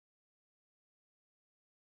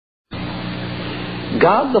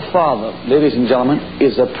God the Father, ladies and gentlemen,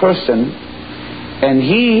 is a person, and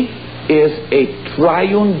He is a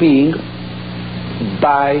triune being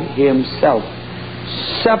by Himself,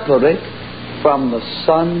 separate from the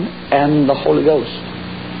Son and the Holy Ghost.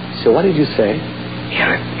 So what did you say?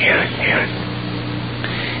 Hear it, hear it, hear it.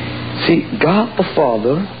 See, God the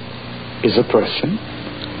Father is a person.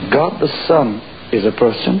 God the Son is a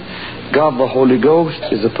person. God the Holy Ghost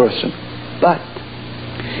is a person. But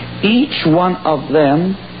each one of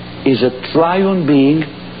them is a triune being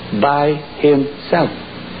by Himself.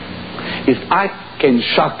 If I can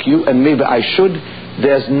shock you, and maybe I should,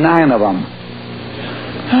 there's 9 of them.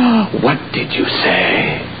 What did you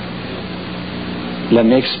say? Let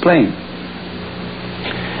me explain.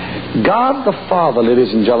 God the Father,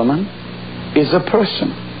 ladies and gentlemen, is a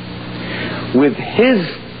person with His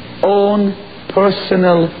own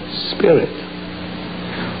personal spirit,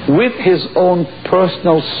 with His own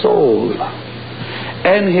personal soul,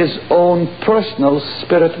 and His own personal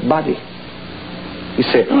spirit body. You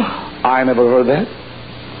say, I never heard that.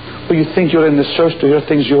 Well, you think you're in this church to hear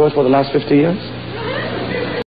things you heard for the last 50 years?